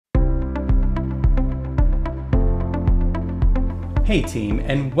Hey team,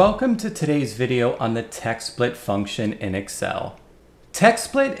 and welcome to today's video on the TEXTSPLIT function in Excel.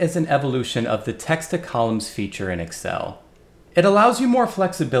 TEXTSPLIT is an evolution of the text-to-columns feature in Excel. It allows you more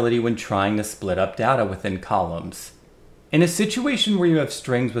flexibility when trying to split up data within columns. In a situation where you have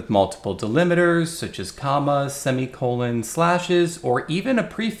strings with multiple delimiters, such as commas, semicolons, slashes, or even a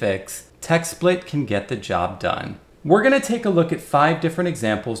prefix, TEXTSPLIT can get the job done. We're going to take a look at 5 different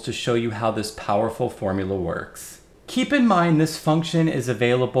examples to show you how this powerful formula works. Keep in mind this function is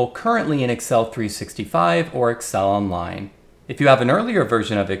available currently in Excel 365 or Excel Online. If you have an earlier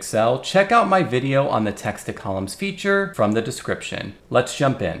version of Excel, check out my video on the text-to-columns feature from the description. Let's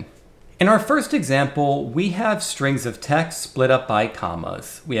jump in. In our first example, we have strings of text split up by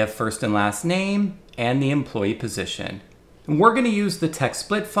commas. We have first and last name and the employee position. And we're going to use the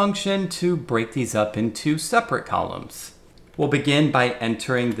TEXTSPLIT function to break these up into separate columns. We'll begin by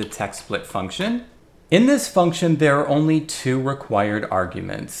entering the TEXTSPLIT function. In this function, there are only 2 required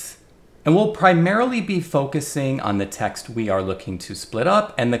arguments. And we'll primarily be focusing on the text we are looking to split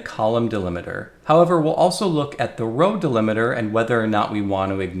up and the column delimiter. However, we'll also look at the row delimiter and whether or not we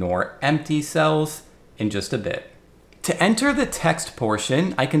want to ignore empty cells in just a bit. To enter the text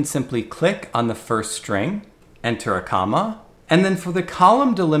portion, I can simply click on the first string, enter a comma, and then for the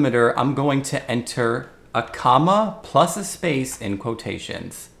column delimiter, I'm going to enter a comma plus a space in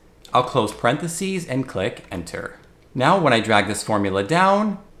quotations. I'll close parentheses and click enter. Now when I drag this formula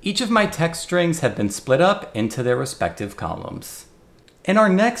down, each of my text strings have been split up into their respective columns. In our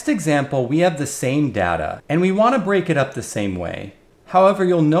next example, we have the same data, and we want to break it up the same way. However,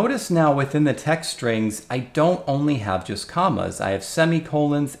 you'll notice now within the text strings, I don't only have just commas, I have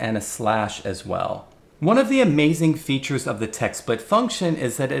semicolons and a slash as well. One of the amazing features of the TEXTSPLIT function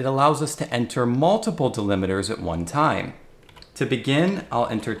is that it allows us to enter multiple delimiters at one time. To begin, I'll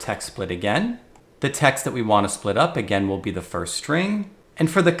enter TEXTSPLIT again. The text that we want to split up again will be the first string.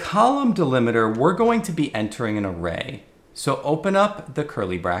 And for the column delimiter, we're going to be entering an array. So open up the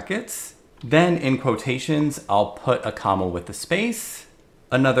curly brackets. Then in quotations, I'll put a comma with a space,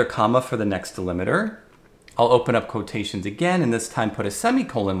 another comma for the next delimiter. I'll open up quotations again, and this time put a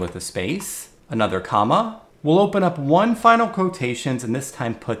semicolon with a space, another comma. We'll open up one final quotations, and this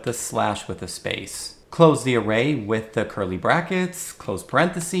time put the slash with a space. Close the array with the curly brackets, close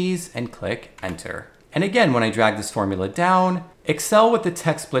parentheses, and click enter. And again, when I drag this formula down, Excel with the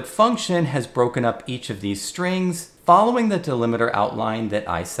TEXTSPLIT function has broken up each of these strings following the delimiter outline that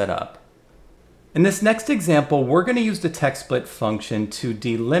I set up. In this next example, we're going to use the TEXTSPLIT function to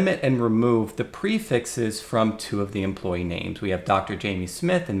delimit and remove the prefixes from 2 of the employee names. We have Dr. Jamie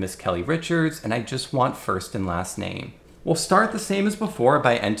Smith and Miss Kelly Richards, and I just want first and last name. We'll start the same as before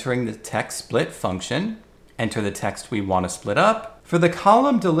by entering the TEXTSPLIT function. Enter the text we want to split up. For the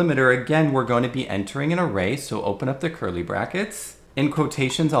column delimiter, again, we're going to be entering an array, so open up the curly brackets. In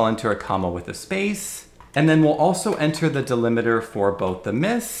quotations, I'll enter a comma with a space. And then we'll also enter the delimiter for both the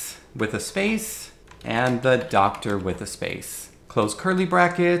Miss with a space and the Doctor with a space. Close curly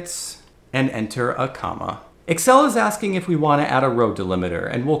brackets and enter a comma. Excel is asking if we want to add a row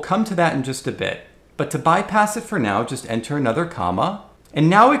delimiter, and we'll come to that in just a bit. But to bypass it for now, just enter another comma. And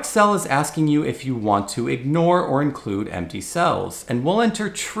now Excel is asking you if you want to ignore or include empty cells. And we'll enter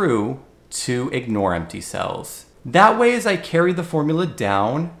true to ignore empty cells. That way, as I carry the formula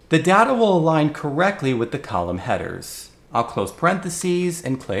down, the data will align correctly with the column headers. I'll close parentheses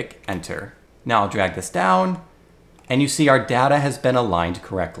and click enter. Now I'll drag this down, and you see our data has been aligned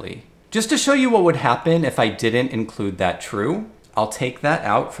correctly. Just to show you what would happen if I didn't include that true, I'll take that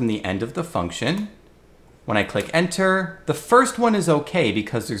out from the end of the function. When I click enter, the first one is okay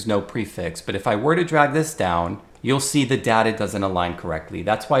because there's no prefix, but if I were to drag this down, you'll see the data doesn't align correctly.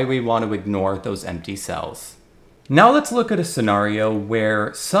 That's why we want to ignore those empty cells. Now let's look at a scenario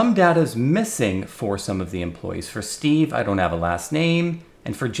where some data is missing for some of the employees. For Steve, I don't have a last name,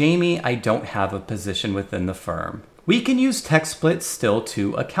 and for Jamie, I don't have a position within the firm. We can use TEXTSPLIT still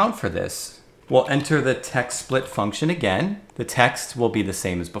to account for this. We'll enter the TEXTSPLIT function again. The text will be the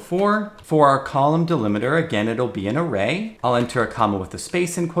same as before. For our column delimiter, again, it'll be an array. I'll enter a comma with a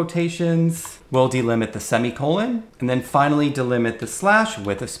space in quotations. We'll delimit the semicolon, and then finally delimit the slash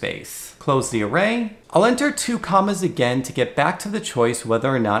with a space. Close the array. I'll enter 2 commas again to get back to the choice whether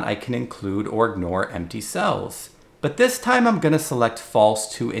or not I can include or ignore empty cells. But this time I'm going to select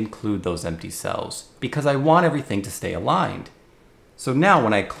false to include those empty cells because I want everything to stay aligned. So now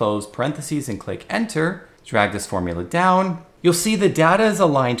when I close parentheses and click enter, drag this formula down, you'll see the data is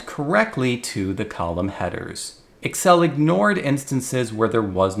aligned correctly to the column headers. Excel ignored instances where there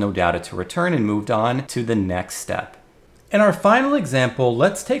was no data to return and moved on to the next step. In our final example,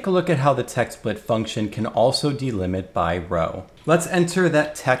 let's take a look at how the TEXTSPLIT function can also delimit by row. Let's enter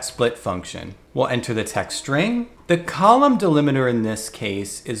that TEXTSPLIT function. We'll enter the text string. The column delimiter in this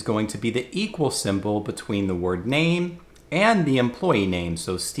case is going to be the equal symbol between the word name and the employee name,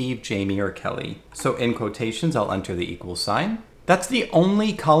 so Steve, Jamie, or Kelly. So in quotations, I'll enter the equal sign. That's the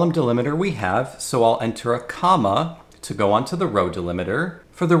only column delimiter we have, so I'll enter a comma to go onto the row delimiter.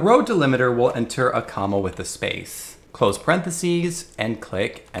 For the row delimiter, we'll enter a comma with a space. Close parentheses and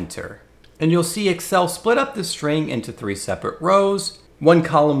click enter. And you'll see Excel split up the string into 3 separate rows, one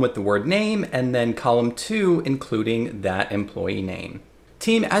column with the word name, and then column 2 including that employee name.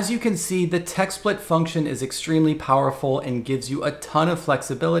 Team, as you can see, the TEXTSPLIT function is extremely powerful and gives you a ton of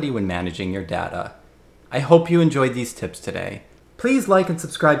flexibility when managing your data. I hope you enjoyed these tips today. Please like and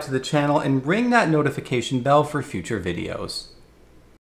subscribe to the channel and ring that notification bell for future videos.